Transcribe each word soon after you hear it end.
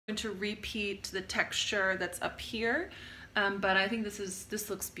to repeat the texture that's up here, but I think this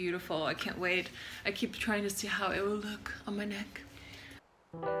looks beautiful. I can't wait. I keep trying to see how it will look on my neck.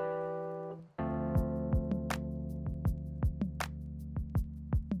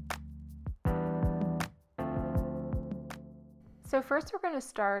 So first we're going to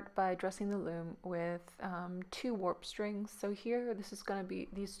start by dressing the loom with 2 warp strings. So here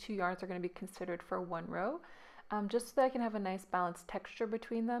these 2 yarns are going to be considered for 1 row, just so that I can have a nice balanced texture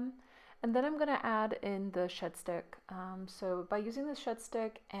between them. And then I'm going to add in the shed stick. So by using the shed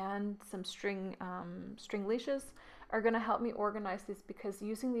stick and some string leashes are going to help me organize these, because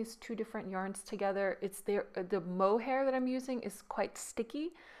using these 2 different yarns together, the mohair that I'm using is quite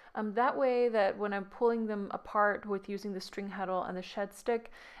sticky. That way that when I'm pulling them apart with using the string heddle and the shed stick,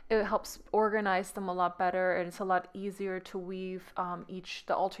 it helps organize them a lot better, and it's a lot easier to weave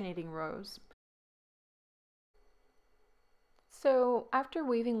the alternating rows. So after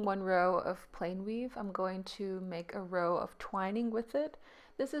weaving 1 row of plain weave, I'm going to make a row of twining with it.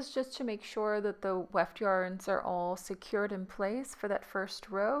 This is just to make sure that the weft yarns are all secured in place for that first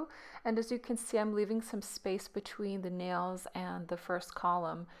row. And as you can see, I'm leaving some space between the nails and the first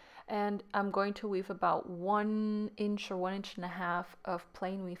column. And I'm going to weave about 1 inch or 1.5 inches of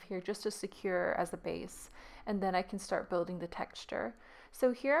plain weave here, just to secure as a base. And then I can start building the texture.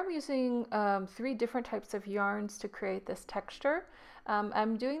 So here I'm using 3 different types of yarns to create this texture.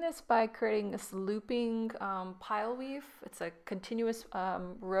 I'm doing this by creating this looping pile weave. It's a continuous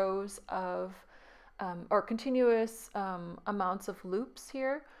rows of, or continuous amounts of loops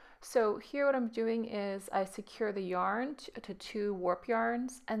here. So here what I'm doing is I secure the yarn to 2 warp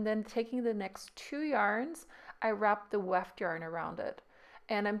yarns, and then taking the next 2 yarns, I wrap the weft yarn around it.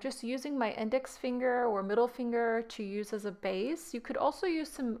 And I'm just using my index finger or middle finger to use as a base. You could also use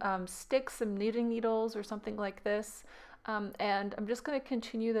some sticks, some knitting needles or something like this. And I'm just going to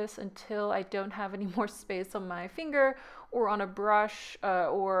continue this until I don't have any more space on my finger or on a brush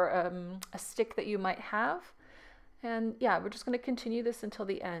or a stick that you might have. And yeah, we're just going to continue this until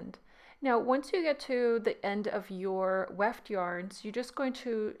the end. Now, once you get to the end of your weft yarns, you're just going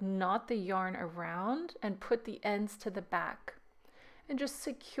to knot the yarn around and put the ends to the back. And just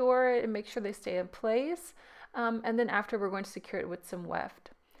secure it and make sure they stay in place. And then after, we're going to secure it with some weft.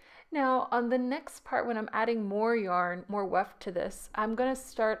 Now on the next part, when I'm adding more yarn, more weft to this, I'm going to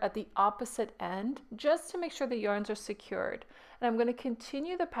start at the opposite end just to make sure the yarns are secured. And I'm going to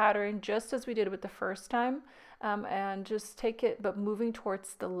continue the pattern just as we did with the first time, and just take it, but moving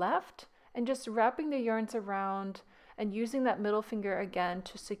towards the left and just wrapping the yarns around and using that middle finger again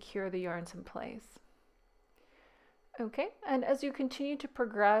to secure the yarns in place. Okay, and as you continue to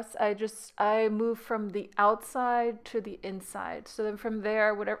progress, I move from the outside to the inside. So then from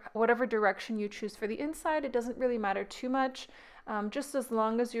there, whatever direction you choose for the inside, it doesn't really matter too much, just as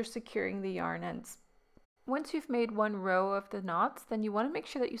long as you're securing the yarn ends. Once you've made 1 row of the knots, then you want to make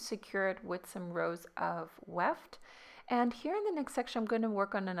sure that you secure it with some rows of weft. And here in the next section, I'm going to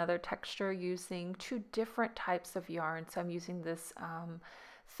work on another texture using 2 different types of yarn. So I'm using this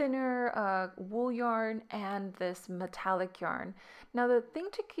thinner wool yarn and this metallic yarn. Now the thing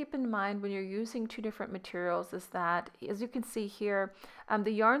to keep in mind when you're using 2 different materials is that, as you can see here,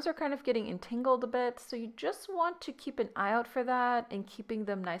 the yarns are kind of getting entangled a bit, so you just want to keep an eye out for that and keeping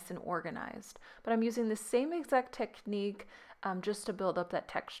them nice and organized. But I'm using the same exact technique just to build up that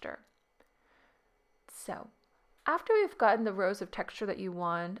texture. So after we've gotten the rows of texture that you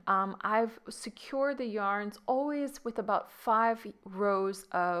want, I've secured the yarns always with about 5 rows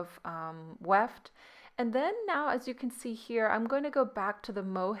of weft. And then now, as you can see here, I'm going to go back to the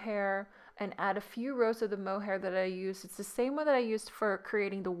mohair and add a few rows of the mohair that I used. It's the same one that I used for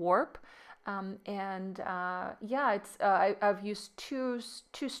creating the warp. Yeah, I've used two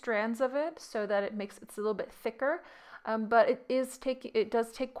strands of it so that it's a little bit thicker. But it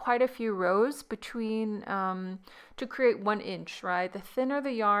does take quite a few rows between to create 1 inch, right? The thinner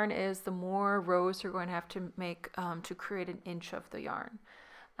the yarn is, the more rows you're going to have to make to create 1 inch of the yarn.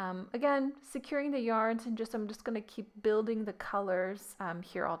 Again, securing the yarns, and I'm just going to keep building the colors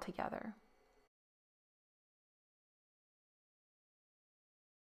here all together.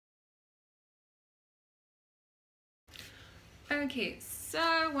 Okay, so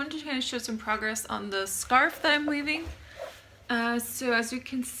I wanted to kind of show some progress on the scarf that I'm weaving. So as you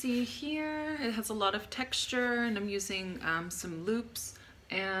can see here, it has a lot of texture, and I'm using some loops.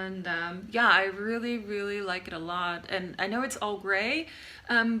 And yeah, I really like it a lot. And I know it's all gray,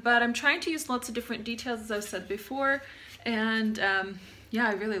 but I'm trying to use lots of different details, as I've said before. And yeah,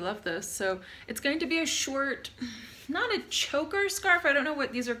 I really love this. So it's going to be a short, not a choker scarf. I don't know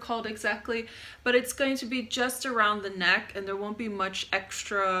what these are called exactly, but it's going to be just around the neck and there won't be much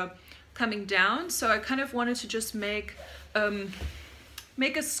extra coming down. So I kind of wanted to just make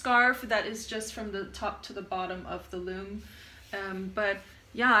a scarf that is just from the top to the bottom of the loom. But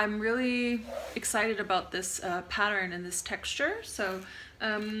yeah, I'm really excited about this pattern and this texture. So,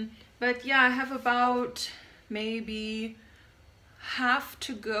 but yeah, I have about maybe half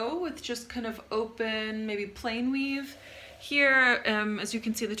to go with just kind of open, maybe plain weave. Here, as you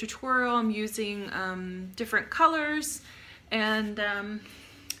can see in the tutorial, I'm using different colors. And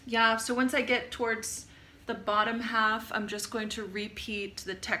yeah, so once I get towards the bottom half, I'm just going to repeat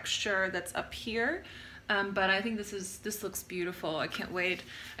the texture that's up here. But I think this looks beautiful. I can't wait.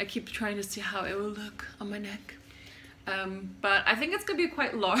 I keep trying to see how it will look on my neck. But I think it's gonna be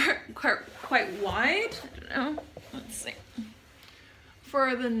quite large, quite wide. I don't know. Let's see.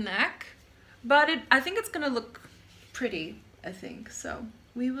 For the neck, but I think it's gonna look pretty. I think so.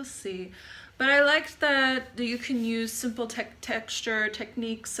 We will see. But I liked that you can use simple texture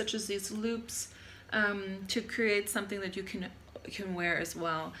techniques such as these loops to create something that you can wear as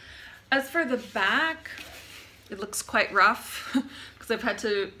well. As for the back, it looks quite rough because I've had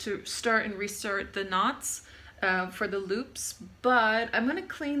to start and restart the knots for the loops, but I'm gonna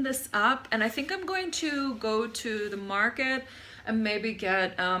clean this up and I think I'm going to go to the market and maybe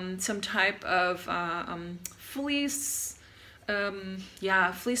get some type of fleece,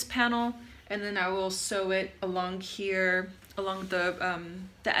 fleece panel, and then I will sew it along here, along the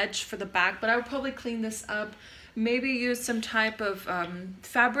edge for the back. But I would probably clean this up, maybe use some type of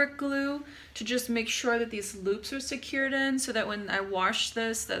fabric glue to just make sure that these loops are secured in, so that when I wash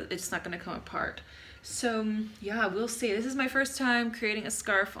this, that it's not going to come apart. So yeah, we'll see. This is my first time creating a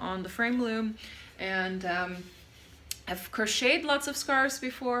scarf on the frame loom, and I've crocheted lots of scarves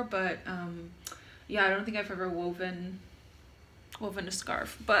before, but yeah, I don't think I've ever woven a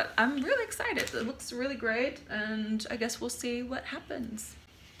scarf, but I'm really excited. It looks really great, and I guess we'll see what happens.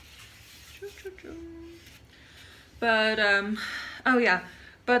 But oh yeah,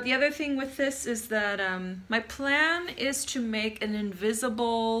 but the other thing with this is that my plan is to make an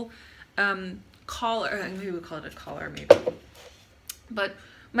invisible collar. Maybe we'll call it a collar, maybe. But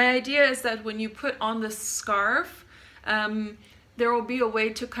my idea is that when you put on the scarf, there will be a way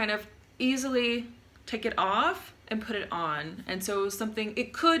to kind of easily take it off and put it on. And so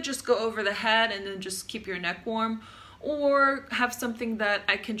it could just go over the head and then just keep your neck warm, or have something that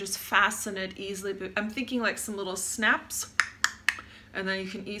I can just fasten it easily. But I'm thinking like some little snaps, and then you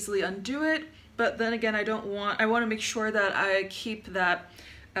can easily undo it. But then again, I want to make sure that I keep that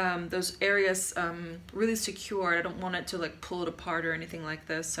those areas really secured. I don't want it to like pull it apart or anything like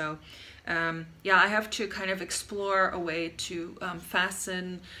this. So yeah, I have to kind of explore a way to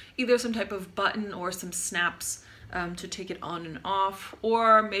fasten either some type of button or some snaps to take it on and off,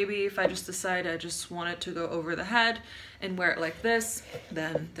 or maybe if I just decide I just want it to go over the head and wear it like this,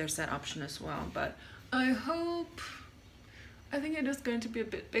 then there's that option as well. But I think it is going to be a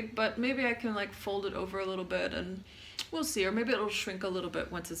bit big, but maybe I can like fold it over a little bit and we'll see, or maybe it'll shrink a little bit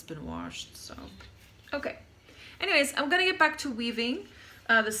once it's been washed. So okay, anyways, I'm gonna get back to weaving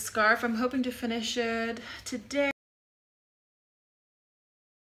the scarf. I'm hoping to finish it today.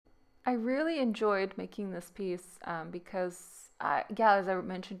 I really enjoyed making this piece because, yeah, as I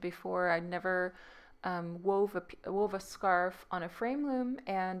mentioned before, I never wove a scarf on a frame loom,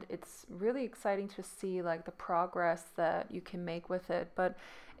 and it's really exciting to see like the progress that you can make with it. But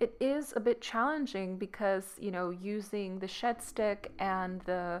it is a bit challenging because, you know, using the shed stick and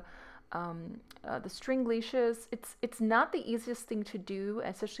the string leashes, it's not the easiest thing to do,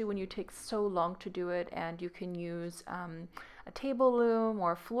 especially when you take so long to do it, and you can use a table loom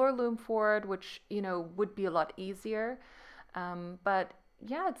or a floor loom for it, which, you know, would be a lot easier. But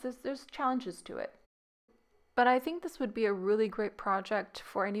yeah, there's challenges to it. But I think this would be a really great project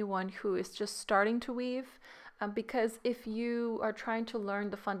for anyone who is just starting to weave, because if you are trying to learn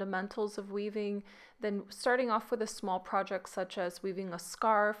the fundamentals of weaving, then starting off with a small project such as weaving a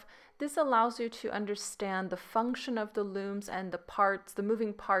scarf, this allows you to understand the function of the looms and the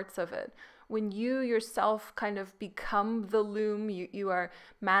moving parts of it. When you yourself kind of become the loom, you are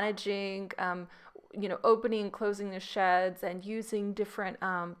managing, you know, opening and closing the sheds and using different,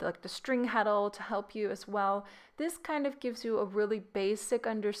 like the string heddle to help you as well. This kind of gives you a really basic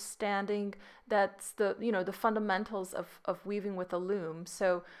understanding that's the fundamentals of weaving with a loom.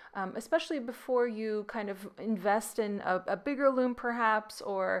 So especially before you kind of invest in a bigger loom perhaps,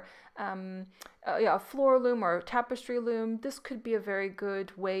 or a floor loom or a tapestry loom, this could be a very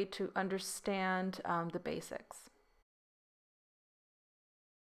good way to understand the basics.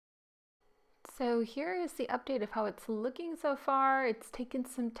 So here is the update of how it's looking so far. It's taken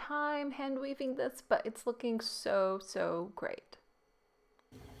some time hand weaving this, but it's looking so great.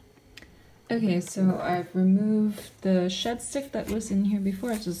 Okay, so I've removed the shed stick that was in here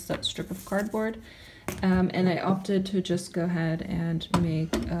before. It's just that strip of cardboard. And I opted to just go ahead and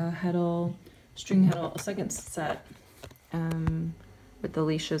make a string heddle, a second set with the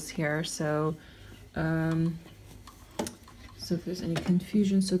leashes here. So if there's any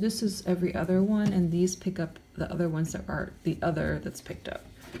confusion, so this is every other one, and these pick up the other ones that are the other that's picked up.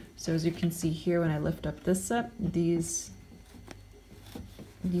 So as you can see here, when I lift up this set, these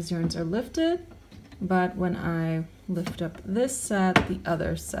yarns are lifted, but when I lift up this set, the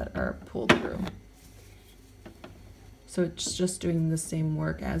other set are pulled through. So it's just doing the same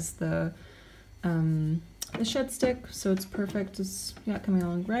work as the shed stick, so it's perfect. It's coming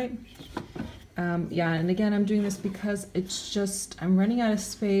along right. Yeah, and again, I'm doing this because it's just, I'm running out of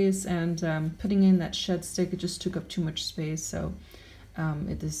space, and putting in that shed stick, it just took up too much space, so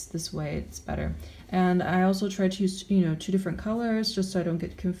this way it's better. And I also try to use, 2 different colors, just so I don't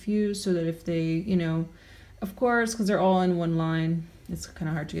get confused, so that if they, of course, because they're all in one line, it's kind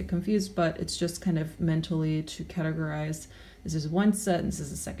of hard to get confused, but it's just kind of mentally to categorize, this is one set and this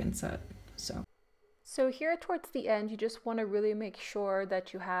is the second set. So here towards the end, you just want to really make sure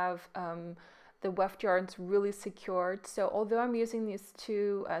that you have the weft yarns really secured. So although I'm using these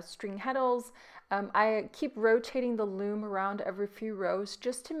 2 string heddles, I keep rotating the loom around every few rows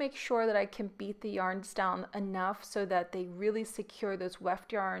just to make sure that I can beat the yarns down enough so that they really secure those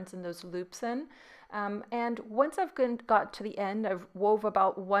weft yarns and those loops in. And once I've got to the end, I've wove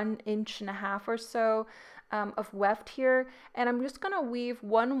about 1.5 inches or so of weft here, and I'm just going to weave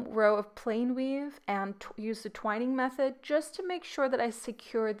 1 row of plain weave and use the twining method just to make sure that I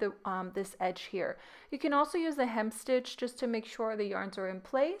secure the this edge here. You can also use a hem stitch just to make sure the yarns are in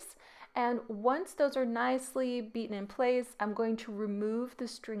place. And once those are nicely beaten in place, I'm going to remove the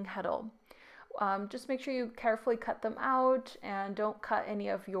string heddle. Just make sure you carefully cut them out and don't cut any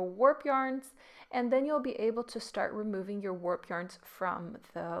of your warp yarns, and then you'll be able to start removing your warp yarns from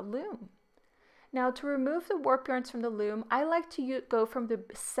the loom. Now, to remove the warp yarns from the loom, I like to go from the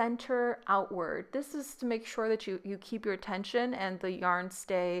center outward. This is to make sure that you keep your attention and the yarns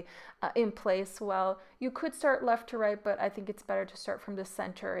stay in place well. You could start left to right, but I think it's better to start from the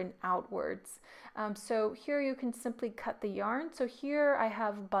center and outwards. So here you can simply cut the yarn. So here I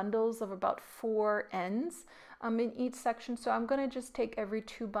have bundles of about 4 ends in each section. So I'm going to just take every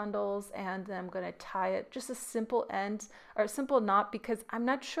 2 bundles and then I'm going to tie it, just a simple end or a simple knot, because I'm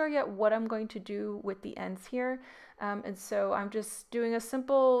not sure yet what I'm going to do with the ends here. And so I'm just doing a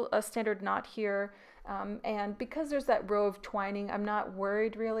simple standard knot here. And because there's that row of twining, I'm not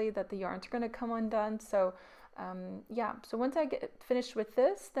worried really that the yarns are going to come undone. So yeah, so once I get finished with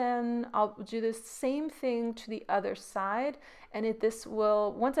this, then I'll do the same thing to the other side, and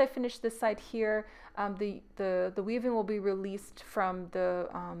once I finish this side here, the weaving will be released from the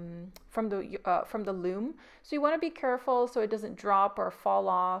loom. So you want to be careful so it doesn't drop or fall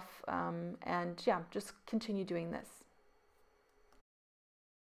off, and yeah, just continue doing this.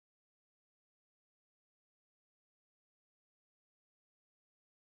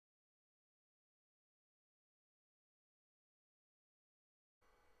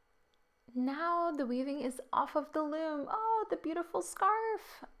 Now the weaving is off of the loom. Oh, the beautiful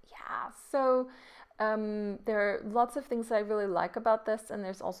scarf. Yeah, so there are lots of things that I really like about this, and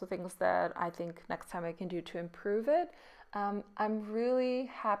there's also things that I think next time I can do to improve it. I'm really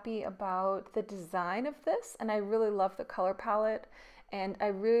happy about the design of this, and I really love the color palette. And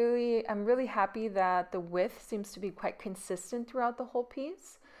I'm really happy that the width seems to be quite consistent throughout the whole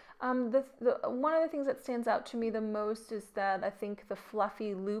piece. One of the things that stands out to me the most is that I think the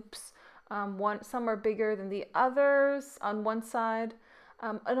fluffy loops, some are bigger than the others on one side.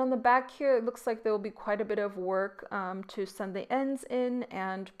 And on the back here, it looks like there will be quite a bit of work to send the ends in,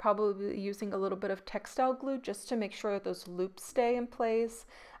 and probably using a little bit of textile glue just to make sure that those loops stay in place,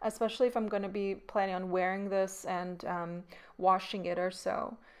 especially if I'm going to be planning on wearing this and washing it or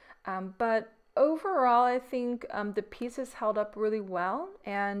so. But overall, I think the piece is held up really well,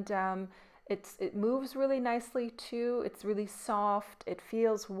 and it moves really nicely too. It's really soft, it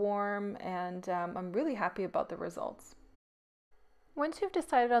feels warm, and I'm really happy about the results. Once you've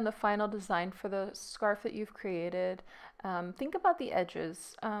decided on the final design for the scarf that you've created, think about the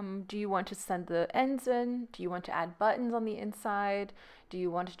edges. Do you want to send the ends in? Do you want to add buttons on the inside? Do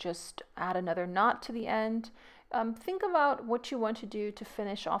you want to just add another knot to the end? think about what you want to do to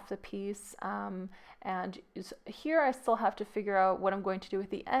finish off the piece. And here I still have to figure out what I'm going to do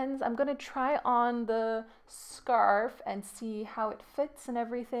with the ends. I'm going to try on the scarf and see how it fits and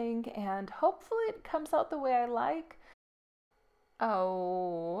everything, and hopefully it comes out the way I like.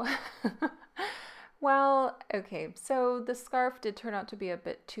 Oh, well, okay, so the scarf did turn out to be a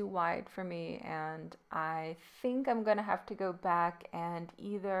bit too wide for me, and I think I'm gonna have to go back and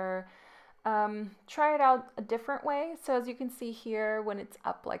either try it out a different way. So as you can see here, when it's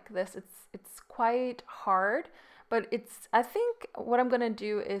up like this, it's quite hard, but I think what I'm gonna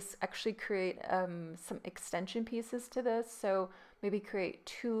do is actually create some extension pieces to this. So maybe create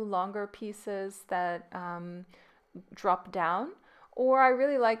two longer pieces that drop down. Or I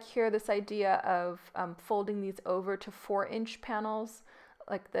really like here this idea of folding these over to 4-inch panels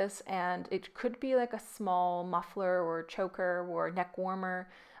like this, and it could be like a small muffler or choker or neck warmer.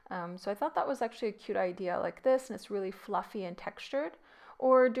 So I thought that was actually a cute idea like this, and it's really fluffy and textured.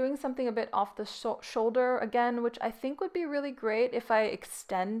 Or doing something a bit off the shoulder again, which I think would be really great if I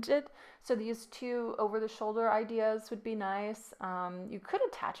extend it. So these two over the shoulder ideas would be nice. You could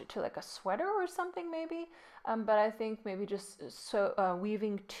attach it to like a sweater or something maybe, but I think maybe just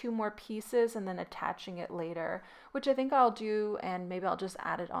weaving two more pieces and then attaching it later, which I think I'll do, and maybe I'll just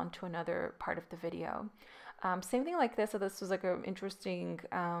add it onto another part of the video. Same thing like this. So this was like an interesting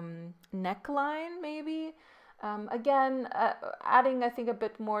neckline maybe. Again, adding I think a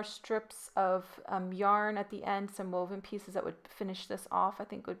bit more strips of yarn at the end, some woven pieces that would finish this off, I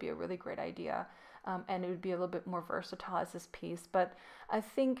think would be a really great idea. And it would be a little bit more versatile as this piece. But I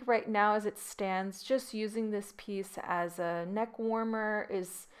think right now as it stands, just using this piece as a neck warmer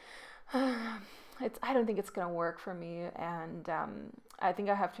is, I don't think it's going to work for me. And I think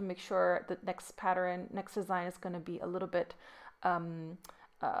I have to make sure the next pattern, next design is going to be a little bit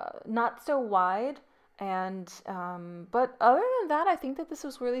not so wide. And but other than that, I think that this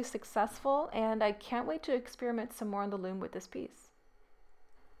was really successful, and I can't wait to experiment some more on the loom with this piece.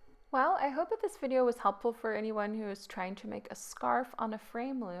 Well, I hope that this video was helpful for anyone who is trying to make a scarf on a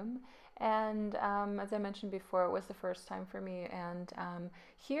frame loom. And as I mentioned before, it was the first time for me. And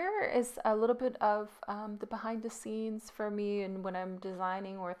here is a little bit of the behind the scenes for me, and when I'm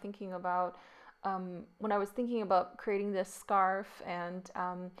designing or thinking about, when I was thinking about creating this scarf. And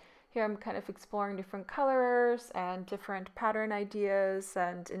here I'm kind of exploring different colors and different pattern ideas.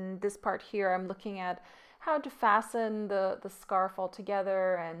 And in this part here, I'm looking at how to fasten the scarf all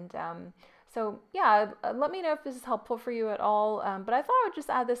together. And so yeah, let me know if this is helpful for you at all. But I thought I would just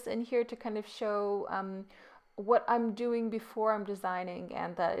add this in here to kind of show what I'm doing before I'm designing,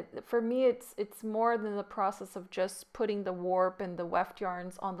 and that for me it's more than the process of just putting the warp and the weft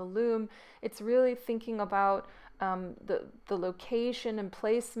yarns on the loom. It's really thinking about the location and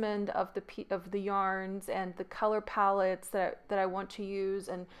placement of the yarns and the color palettes that I want to use,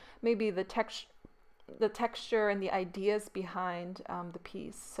 and maybe the texture and the ideas behind the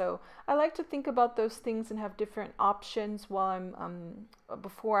piece. So I like to think about those things and have different options while I'm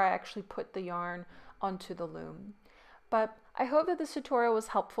before I actually put the yarn onto the loom. But I hope that this tutorial was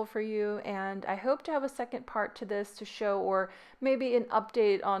helpful for you, and I hope to have a second part to this to show, or maybe an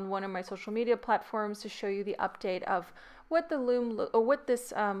update on one of my social media platforms to show you the update of what the loom or what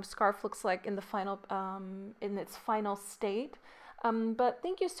this scarf looks like in the final in its final state. But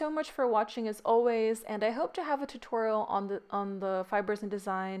thank you so much for watching as always, and I hope to have a tutorial on the Fibers and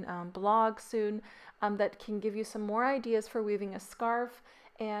Design blog soon that can give you some more ideas for weaving a scarf.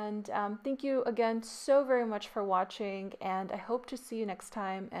 And thank you again so very much for watching, and I hope to see you next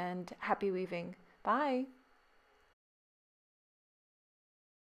time, and happy weaving. Bye!